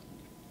driving.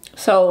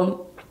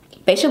 So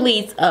they should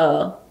leave.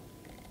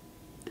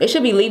 They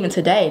should be leaving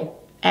today.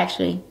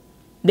 Actually,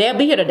 they'll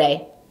be here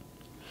today.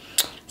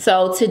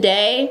 So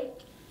today,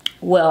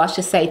 well, I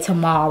should say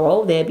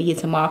tomorrow. They'll be here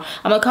tomorrow.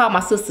 I'm gonna call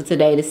my sister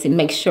today to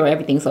make sure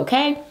everything's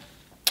okay.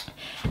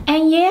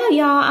 And yeah,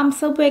 y'all, I'm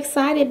super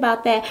excited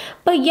about that.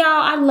 But y'all,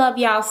 I love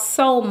y'all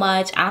so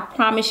much. I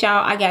promise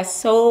y'all, I got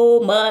so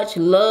much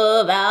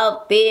love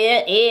out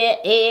there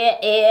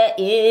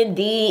in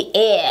the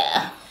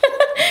air.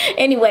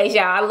 Anyways,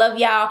 y'all, I love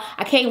y'all.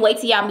 I can't wait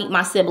till y'all meet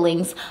my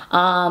siblings,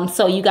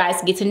 so you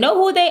guys get to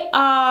know who they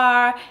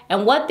are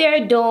and what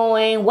they're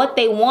doing, what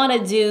they want to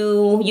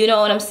do. You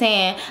know what I'm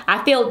saying?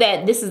 I feel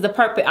that this is the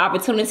perfect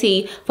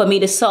opportunity for me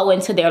to sow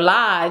into their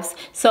lives,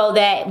 so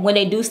that when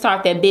they do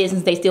start their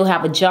business, they still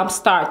have a jump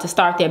start to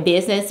start their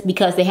business,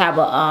 because they have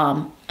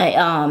a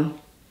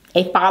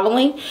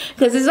following.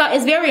 Because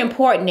it's very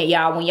important that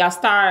y'all, when y'all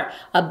start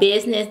a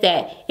business,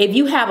 that if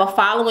you have a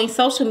following,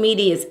 social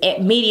media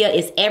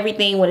is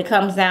everything when it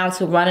comes down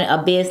to running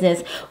a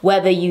business.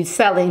 Whether you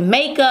selling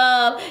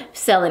makeup,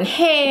 selling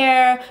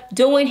hair,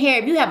 doing hair,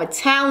 if you have a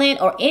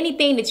talent or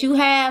anything that you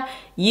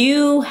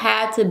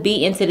have to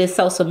be into this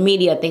social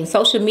media thing.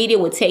 Social media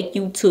will take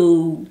you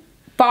to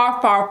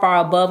far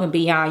above and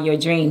beyond your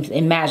dreams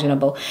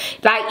imaginable.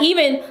 Like,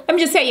 even, let me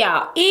just say,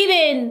 y'all,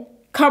 even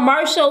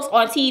commercials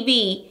on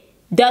TV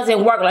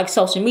doesn't work like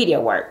social media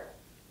work.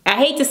 I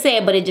hate to say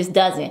it, but it just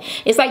doesn't.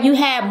 It's like you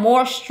have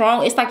more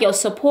strong, it's like your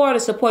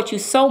supporters support you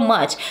so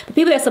much. The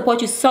people that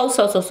support you so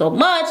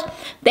much,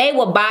 they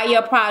will buy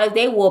your product.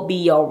 They will be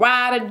your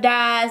ride or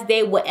dies.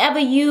 Whatever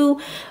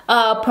you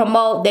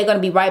promote, they're going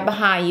to be right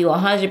behind you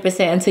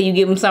 100% until you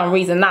give them some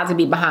reason not to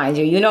be behind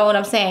you. You know what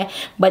I'm saying?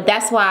 But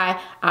that's why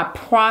I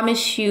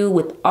promise you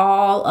with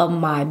all of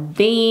my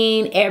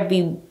being,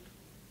 every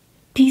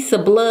piece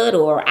of blood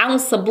or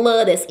ounce of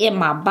blood that's in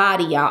my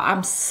body, y'all,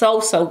 I'm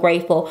so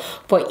grateful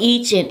for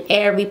each and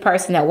every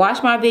person that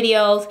watched my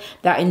videos,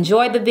 that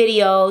enjoyed the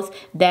videos,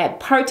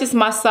 that purchased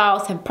my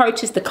sauce, and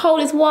purchased the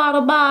coldest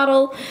water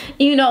bottle,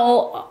 you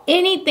know,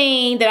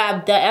 anything that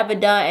I've ever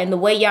done. And the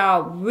way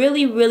y'all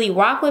really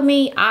rock with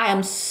me, I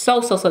am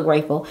so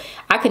grateful.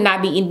 I could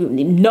not be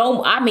even,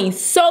 I mean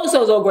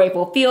so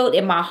grateful. Filled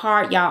in my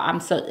heart, y'all. I'm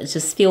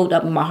just filled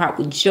up in my heart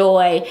with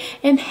joy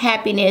and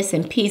happiness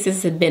and peace.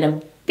 This has been a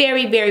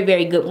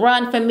very good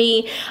run for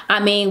me. I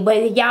mean,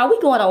 but y'all,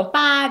 we going on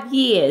 5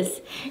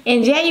 years.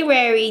 In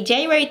January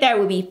 3rd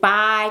will be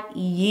 5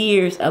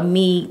 years of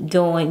me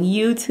doing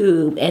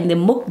YouTube and the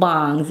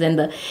mukbangs and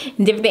the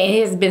different things.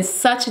 It has been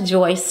such a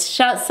joy,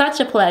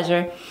 such a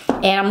pleasure,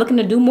 and I'm looking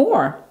to do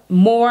more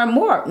and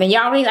more. And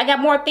y'all, I got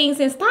more things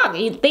in stock,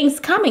 things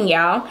coming,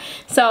 y'all.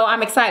 So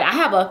I'm excited.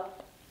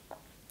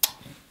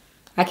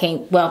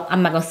 Well,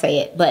 I'm not gonna say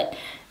it, but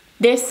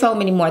there's so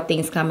many more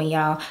things coming,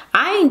 y'all.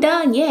 I ain't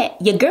done yet.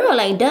 Your girl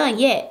ain't done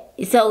yet.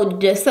 So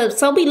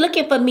be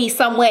looking for me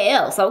somewhere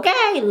else,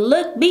 okay?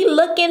 Be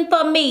looking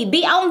for me.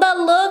 Be on the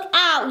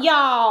lookout,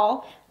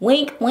 y'all.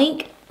 Wink,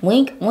 wink,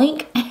 wink,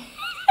 wink.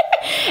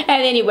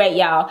 At any rate,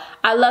 y'all,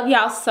 I love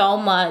y'all so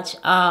much.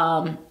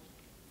 And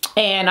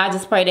I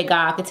just pray that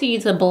God continue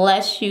to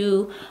bless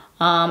you.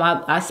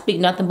 I speak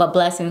nothing but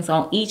blessings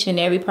on each and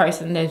every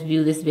person that's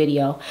viewed this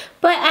video.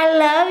 But I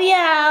love y'all.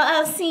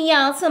 I'll see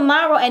y'all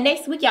tomorrow. And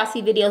next week, y'all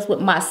see videos with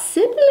my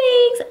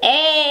siblings.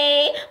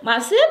 Hey, my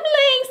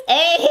siblings.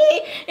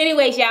 Hey.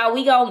 Anyways, y'all,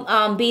 we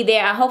gonna be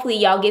there. Hopefully,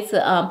 y'all get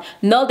to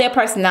know their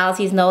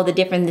personalities, know the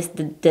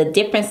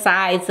different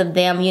sides of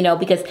them, you know,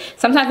 because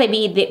sometimes they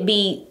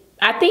be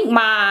I think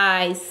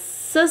my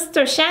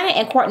sister Shannon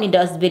and Courtney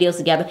does videos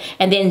together,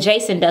 and then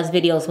Jason does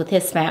videos with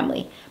his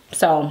family.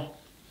 So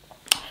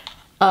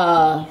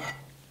I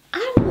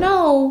don't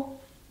know.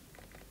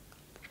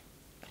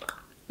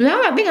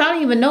 Now I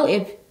don't even know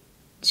if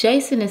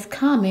Jason is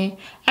coming.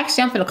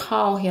 Actually, I'm gonna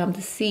call him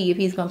to see if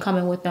he's gonna come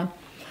in with them,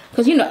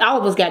 because you know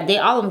all of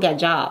them got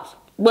jobs.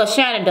 Well,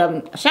 Shannon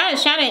doesn't.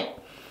 Shannon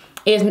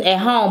is at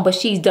home, but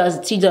she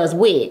does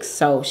wigs,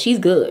 so she's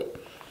good.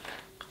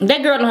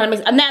 That girl know how to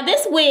mix. Now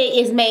this wig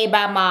is made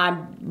by my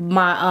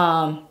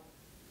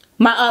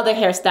other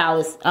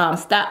hairstylist,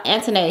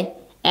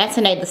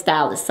 Anthony the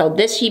stylist. So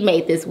she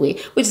made this wig,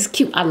 which is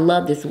cute. I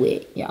love this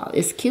wig, y'all.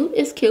 It's cute.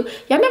 It's cute.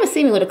 Y'all never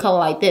seen me with a color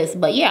like this,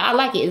 but yeah, I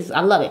like it.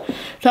 I love it.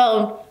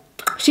 So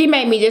she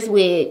made me this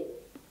wig,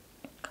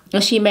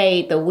 and she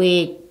made the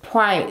wig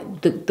prior,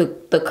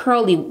 the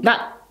curly,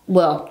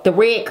 the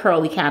red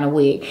curly kind of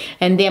wig.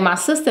 And then my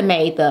sister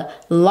made the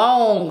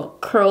long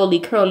curly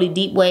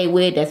deep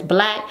wave that's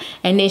black.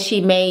 And then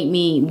she made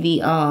me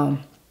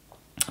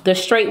the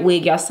straight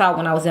wig y'all saw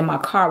when I was in my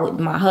car with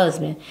my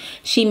husband.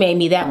 She made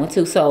me that one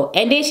too. So,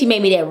 and then she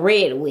made me that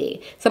red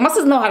wig. So my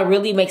sister know how to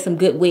really make some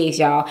good wigs,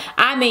 y'all.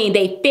 I mean,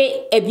 they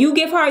fit. If you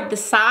give her the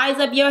size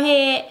of your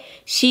head,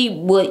 she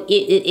would,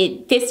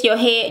 it fits your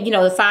head, you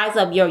know, the size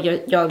of your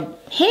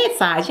head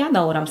size. Y'all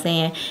know what I'm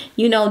saying.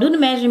 You know, do the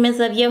measurements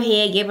of your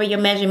head, give her your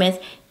measurements.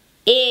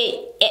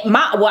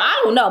 Well,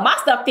 I don't know. My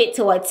stuff fit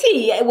to a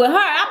T. With her,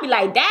 I'll be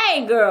like,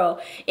 dang,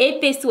 girl.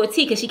 It fits to a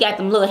T because she got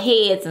them little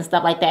heads and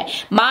stuff like that.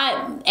 My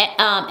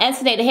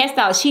Anthony, the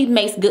hairstylist, she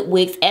makes good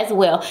wigs as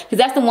well, because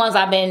that's the ones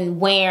I've been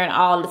wearing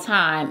all the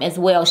time as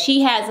well.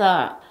 She has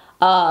a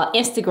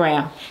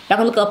Instagram. Y'all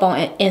can look up on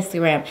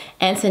Instagram.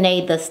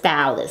 Anthony the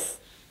stylist.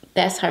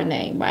 That's her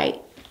name,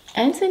 right?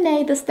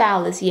 Anthony the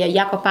stylist. Yeah,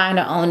 y'all can find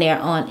her on there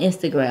on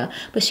Instagram.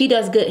 But she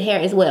does good hair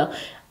as well.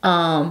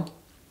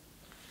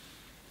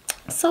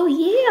 So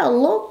yeah,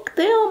 look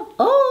them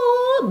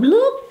up,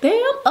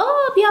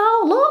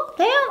 y'all, look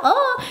them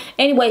up.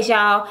 Anyways,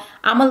 y'all,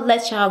 I'm gonna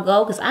let y'all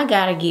go because I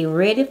gotta get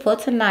ready for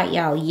tonight,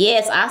 y'all.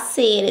 Yes, I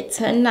said it,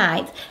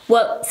 tonight.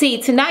 Well,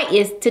 see, today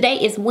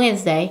is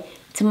Wednesday,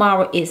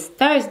 tomorrow is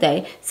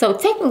Thursday. So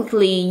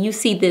technically you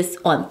see this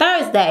on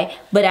Thursday,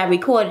 but I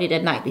recorded it the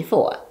night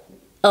before,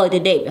 or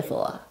the day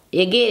before.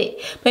 You get it?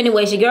 But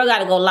anyways, your girl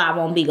gotta go live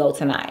on Bigo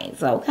tonight.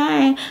 So,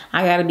 okay,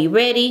 I gotta be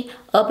ready,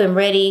 up and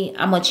ready.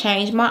 I'm gonna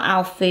change my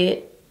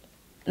outfit.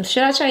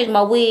 Should I change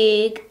my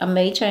wig? I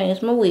may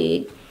change my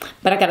wig,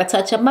 but I gotta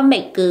touch up my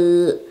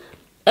makeup.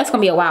 That's gonna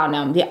be a while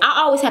now.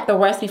 I always have to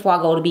rest before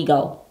I go to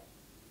Bigo.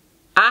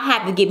 I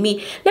have to get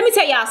me. Let me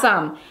tell y'all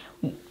something.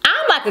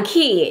 I'm like a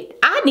kid.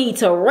 I need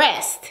to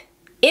rest.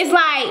 It's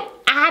like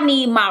I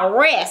need my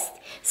rest.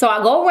 So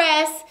I go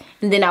rest,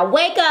 and then I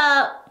wake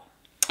up.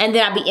 And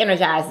then I'll be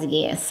energized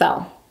again.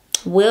 So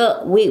we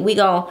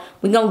gonna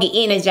get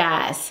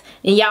energized.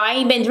 And y'all, I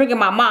ain't been drinking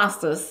my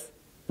Monsters.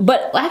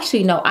 But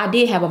actually, no, I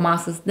did have a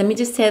Monsters. Let me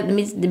tell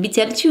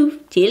the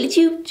truth.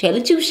 Tell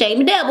the truth. Shame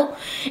the devil.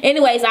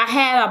 Anyways, I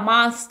had a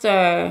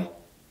Monster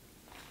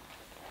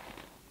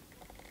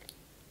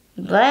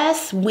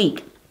last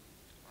week.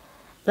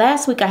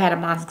 Last week I had a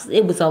Monster.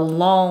 It was a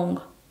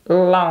long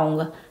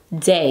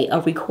day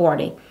of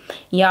recording.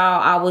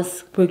 Y'all, I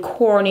was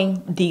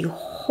recording the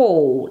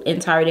whole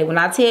entire day. When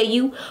I tell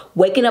you,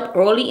 waking up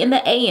early in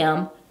the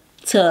AM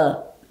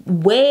to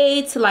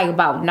way to like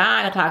about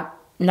 9 o'clock,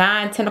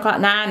 10 o'clock,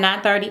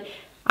 9:30,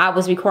 I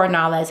was recording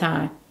all that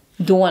time.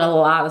 Doing a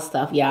lot of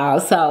stuff,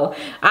 y'all. So,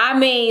 I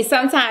mean,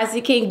 sometimes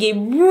it can get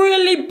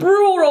really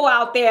brutal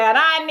out there, and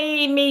I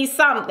need me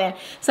something.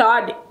 So,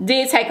 I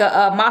did take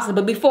a Monster.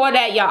 But before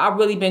that, y'all, I've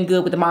really been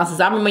good with the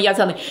Monsters. I remember y'all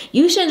telling me,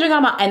 you shouldn't drink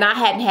all my... And I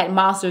hadn't had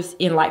Monsters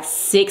in like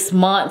 6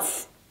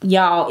 months.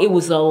 Y'all, it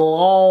was a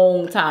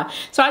long time.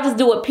 So, I just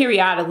do it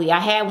periodically. I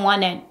had one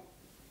that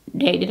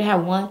day. Did I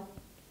have one?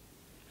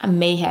 I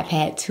may have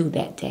had 2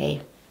 that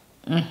day.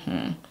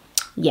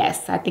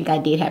 Yes, I think I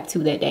did have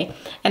 2 that day.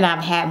 And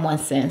I've had 1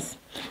 since.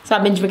 So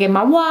I've been drinking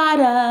my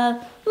water.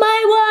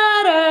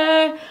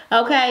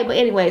 Okay, but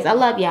anyways, I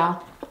love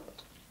y'all.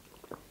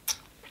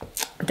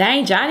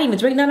 Dang, John didn't even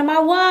drink none of my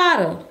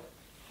water.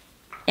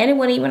 And it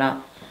wasn't even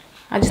up.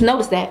 I just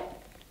noticed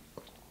that.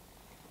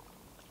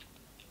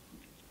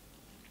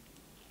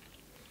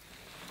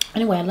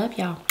 Anyway, I love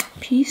y'all.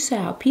 Peace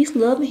out. Peace,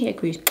 love, and hair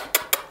grease.